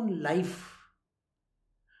your own life.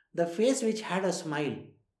 The face which had a smile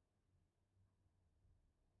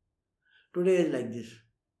today is like this.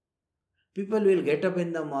 People will get up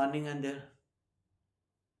in the morning and they're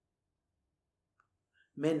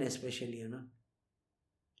men especially,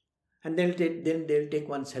 and they'll take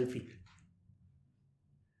one selfie.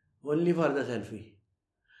 Only for the selfie.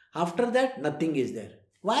 After that, nothing is there.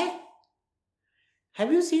 Why?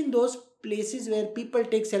 Have you seen those places where people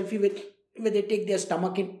take selfie where they take their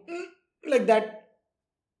stomach in like that?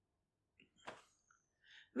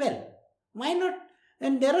 Well, why not?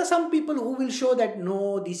 And there are some people who will show that,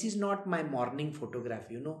 no, this is not my morning photograph.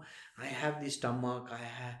 I have this stomach,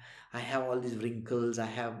 I have all these wrinkles, I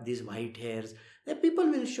have these white hairs. The people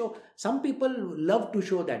will show. Some people love to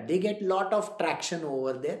show that. They get lot of traction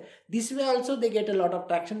over there. This way also they get a lot of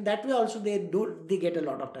traction. That way also they get a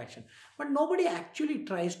lot of traction. But nobody actually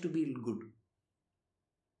tries to be good.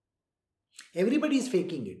 Everybody is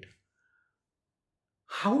faking it.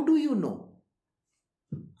 How do you know?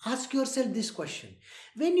 Ask yourself this question.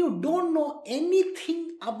 When you don't know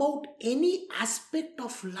anything about any aspect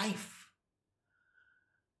of life,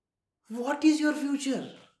 what is your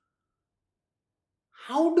future?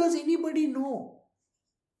 How does anybody know?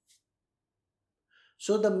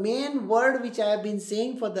 So the main word which I have been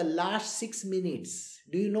saying for the last 6 minutes,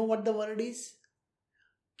 do you know what the word is?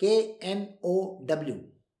 KNOW.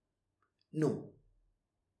 No.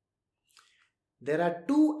 There are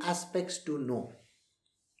two aspects to know.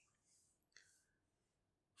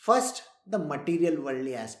 First, the material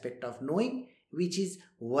worldly aspect of knowing, which is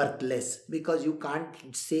worthless because you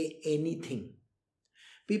can't say anything.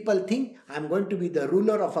 People think, I'm going to be the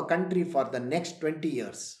ruler of a country for the next 20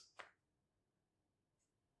 years.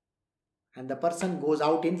 And the person goes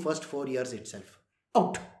out in first 4 years itself.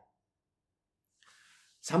 Out.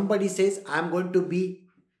 Somebody says, I'm going to be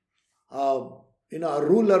a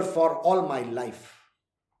ruler for all my life.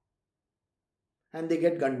 and they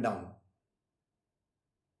get gunned down.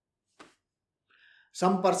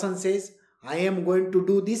 Some person says, I am going to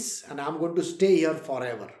do this and I am going to stay here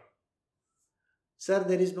forever. Sir,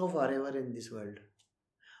 there is no forever in this world.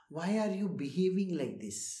 Why are you behaving like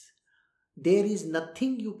this? There is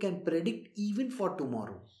nothing you can predict even for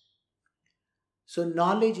tomorrow. So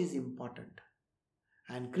knowledge is important.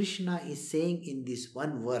 And Krishna is saying in this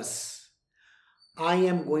one verse, I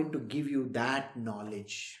am going to give you that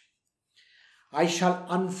knowledge. I shall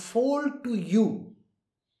unfold to you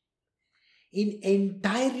in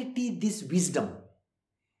entirety this wisdom.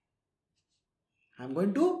 I am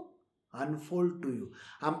going to unfold to you.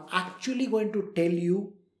 I am actually going to tell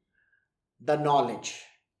you the knowledge.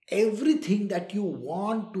 Everything that you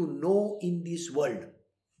want to know in this world.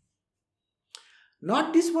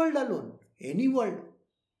 Not this world alone. Any world.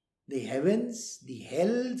 The heavens, the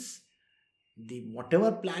hells, the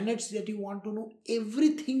whatever planets that you want to know.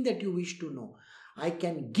 Everything that you wish to know. I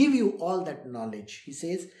can give you all that knowledge. He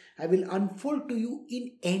says, I will unfold to you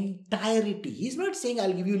in entirety. He's not saying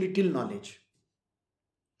I'll give you little knowledge.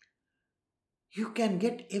 You can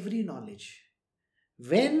get every knowledge.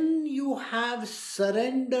 When you have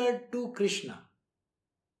surrendered to Krishna,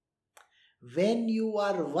 when you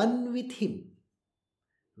are one with Him,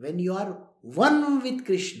 when you are one with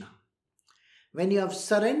Krishna, when you have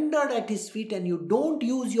surrendered at His feet and you don't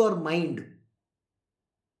use your mind.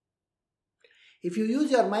 If you use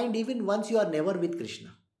your mind even once, you are never with Krishna.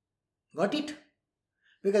 Got it?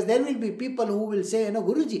 Because there will be people who will say,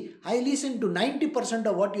 Guruji, I listen to 90%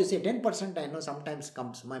 of what you say, 10% I know sometimes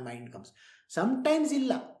comes, my mind comes. Sometimes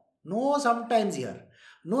illa. No, sometimes here.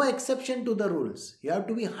 No exception to the rules. You have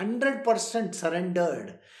to be 100%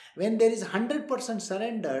 surrendered. When there is 100%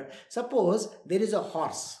 surrendered, suppose there is a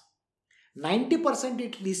horse. 90%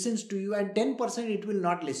 it listens to you and 10% it will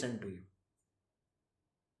not listen to you.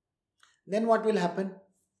 Then what will happen?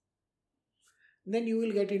 Then you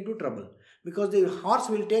will get into trouble. Because the horse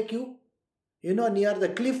will take you, near the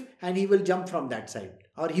cliff and he will jump from that side.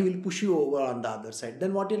 Or he will push you over on the other side.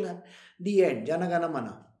 Then what will happen? The end. Janagana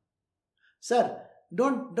Mana. Sir,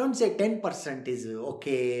 don't say 10% is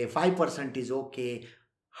okay, 5% is okay.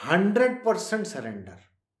 100% surrender.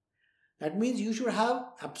 That means you should have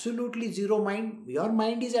absolutely zero mind. Your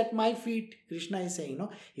mind is at my feet. Krishna is saying,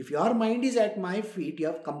 if your mind is at my feet, you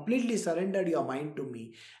have completely surrendered your mind to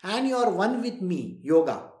me and you are one with me,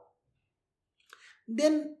 yoga.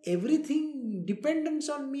 Then everything dependence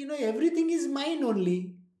on me, everything is mine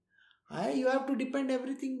only. You have to depend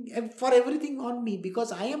for everything on me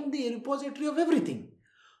because I am the repository of everything.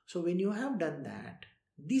 So when you have done that,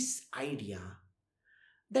 this idea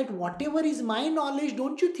that whatever is my knowledge,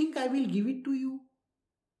 don't you think I will give it to you?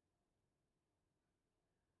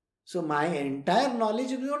 So my entire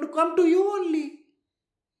knowledge is going to come to you only.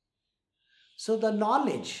 So the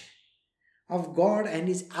knowledge of God and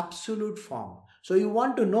His absolute form. So you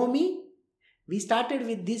want to know me? We started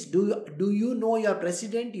with this. Do you know your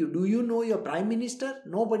president? Do you know your prime minister?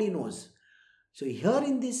 Nobody knows. So here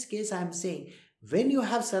in this case I am saying, when you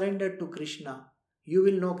have surrendered to Krishna, you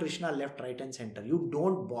will know Krishna left, right and center. You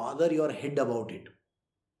don't bother your head about it.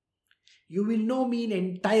 You will know me in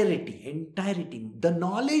entirety. The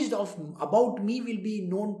knowledge about me will be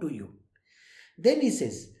known to you. Then he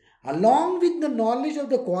says, along with the knowledge of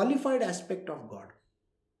the qualified aspect of God.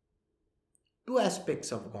 Two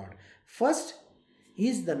aspects of God. First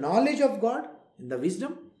is the knowledge of God, the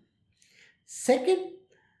wisdom. Second,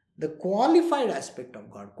 the qualified aspect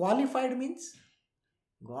of God. Qualified means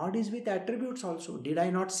God is with attributes also. Did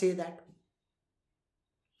I not say that?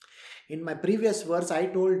 In my previous verse, I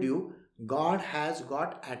told you God has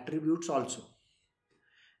got attributes also.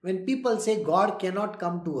 When people say God cannot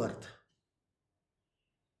come to earth,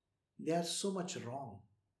 they are so much wrong.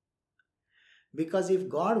 Because if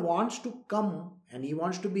God wants to come and He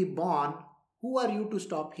wants to be born, who are you to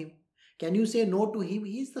stop Him? Can you say no to Him?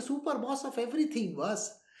 He is the super boss of everything,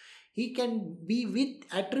 boss. He can be with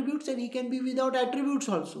attributes and He can be without attributes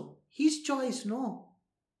also. His choice, no.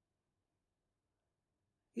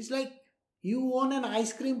 It's like you own an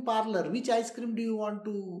ice cream parlor. Which ice cream do you want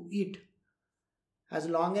to eat? As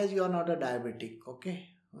long as you are not a diabetic, okay?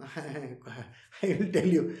 I will tell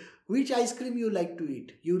you. Which ice cream you like to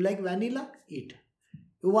eat? You like vanilla? Eat.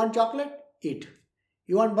 You want chocolate? Eat.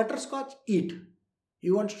 You want butterscotch? Eat.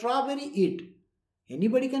 You want strawberry? Eat.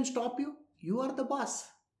 Anybody can stop you? You are the boss.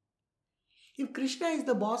 If Krishna is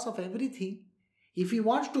the boss of everything, if He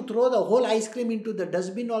wants to throw the whole ice cream into the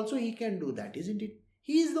dustbin also, He can do that, isn't it?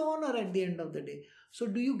 He is the owner at the end of the day. So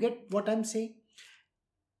do you get what I'm saying?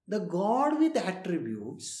 The God with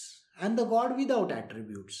attributes and the God without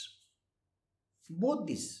attributes. Both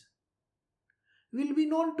these. will be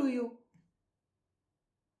known to you.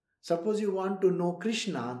 Suppose you want to know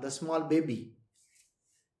Krishna, the small baby,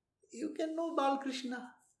 you can know Bal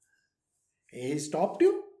Krishna. He stopped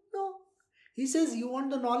you? No. He says, you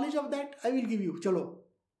want the knowledge of that? I will give you. Chalo.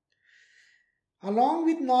 Along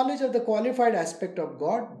with knowledge of the qualified aspect of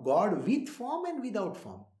God, God with form and without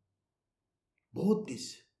form. Both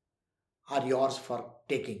these are yours for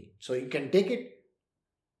taking. So you can take it.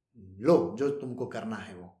 लो जो तुमको करना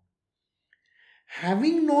है वो.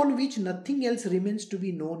 Having known which nothing else remains to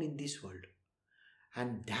be known in this world.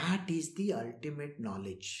 And that is the ultimate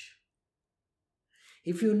knowledge.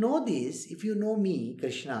 If you know this, if you know me,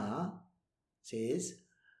 Krishna says,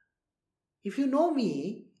 if you know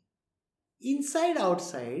me, inside,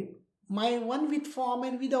 outside, my one with form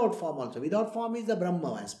and without form also. Without form is the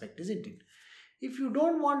Brahma aspect, isn't it? If you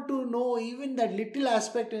don't want to know even that little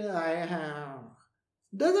aspect,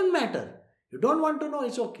 doesn't matter. You don't want to know,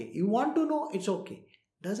 it's okay. You want to know, it's okay.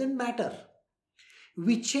 Doesn't matter.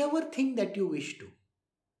 Whichever thing that you wish to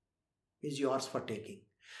is yours for taking.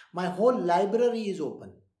 My whole library is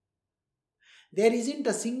open. There isn't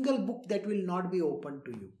a single book that will not be open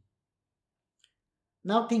to you.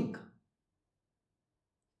 Now think.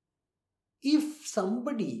 If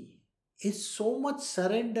somebody is so much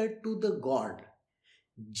surrendered to the God,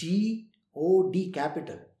 G-O-D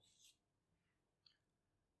capital,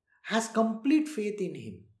 has complete faith in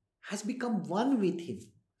Him, has become one with Him,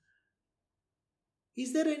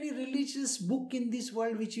 is there any religious book in this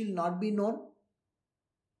world which will not be known?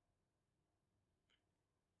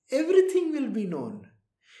 Everything will be known.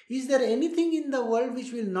 Is there anything in the world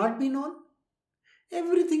which will not be known?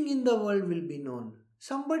 Everything in the world will be known.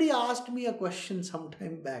 Somebody asked me a question some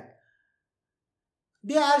time back.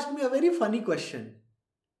 They asked me a very funny question.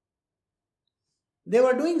 They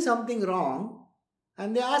were doing something wrong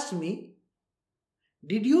and they asked me,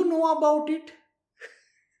 did you know about it?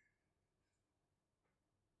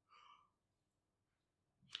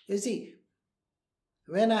 You see,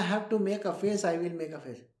 when I have to make a face, I will make a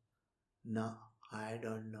face. No, I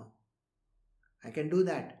don't know. I can do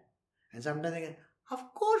that. And sometimes I can,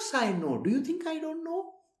 of course I know. Do you think I don't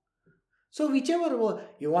know? So whichever,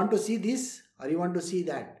 you want to see this or you want to see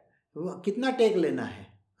that. कितना take लेना है?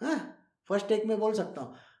 First take में बोल सकता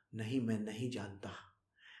हूँ, नहीं मैं नहीं जानता.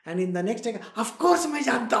 And in the next take, of course मैं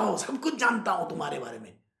जानता हूँ, सब कुछ जानता हूँ तुम्हारे बारे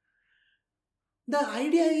में. The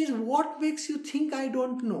idea is, what makes you think I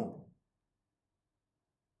don't know?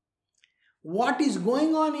 What is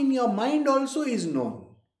going on in your mind also is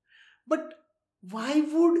known. But why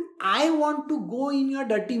would I want to go in your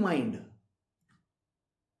dirty mind?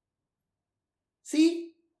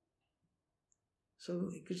 See? So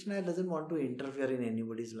Krishna doesn't want to interfere in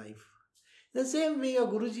anybody's life. The same way your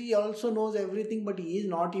Guruji also knows everything, but he is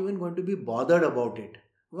not even going to be bothered about it.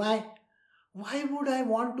 Why? Why would I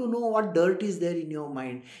want to know what dirt is there in your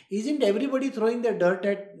mind? Isn't everybody throwing the dirt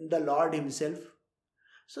at the Lord Himself?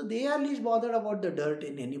 So they are least bothered about the dirt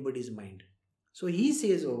in anybody's mind. So he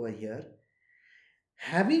says over here,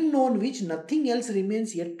 having known which nothing else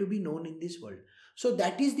remains yet to be known in this world. So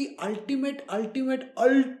that is the ultimate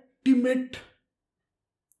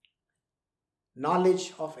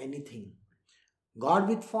knowledge of anything. God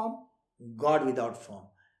with form, God without form.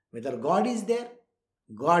 Whether God is there,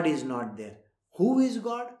 God is not there. Who is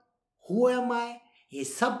God? Who am I? A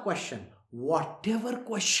sub-question. Whatever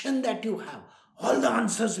question that you have, all the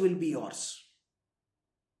answers will be yours.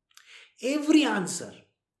 Every answer.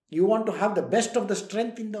 You want to have the best of the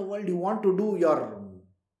strength in the world. You want to do your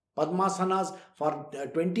Padmasanas for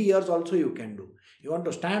 20 years also you can do. You want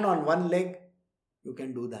to stand on one leg, you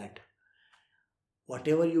can do that.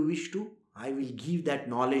 Whatever you wish to, I will give that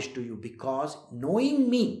knowledge to you, because knowing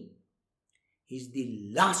me is the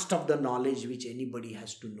last of the knowledge which anybody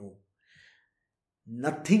has to know.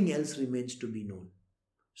 Nothing else remains to be known.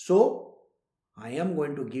 So, I am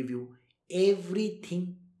going to give you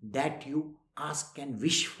everything that you ask and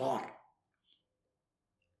wish for.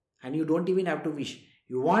 And you don't even have to wish.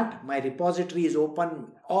 You want, my repository is open,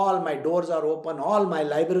 all my doors are open, all my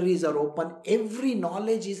libraries are open, every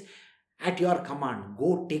knowledge is at your command.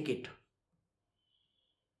 Go take it.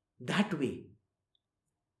 That way,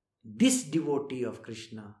 this devotee of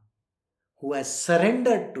Krishna, who has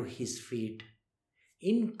surrendered to his feet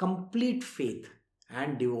in complete faith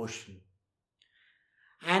and devotion,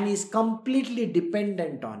 and is completely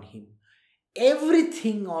dependent on him,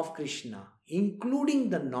 everything of Krishna,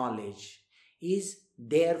 including the knowledge, is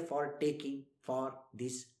there for taking for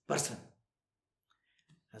this person.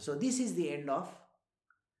 So this is the end of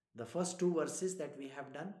the first 2 verses that we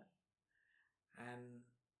have done. And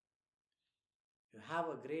you have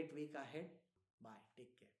a great week ahead.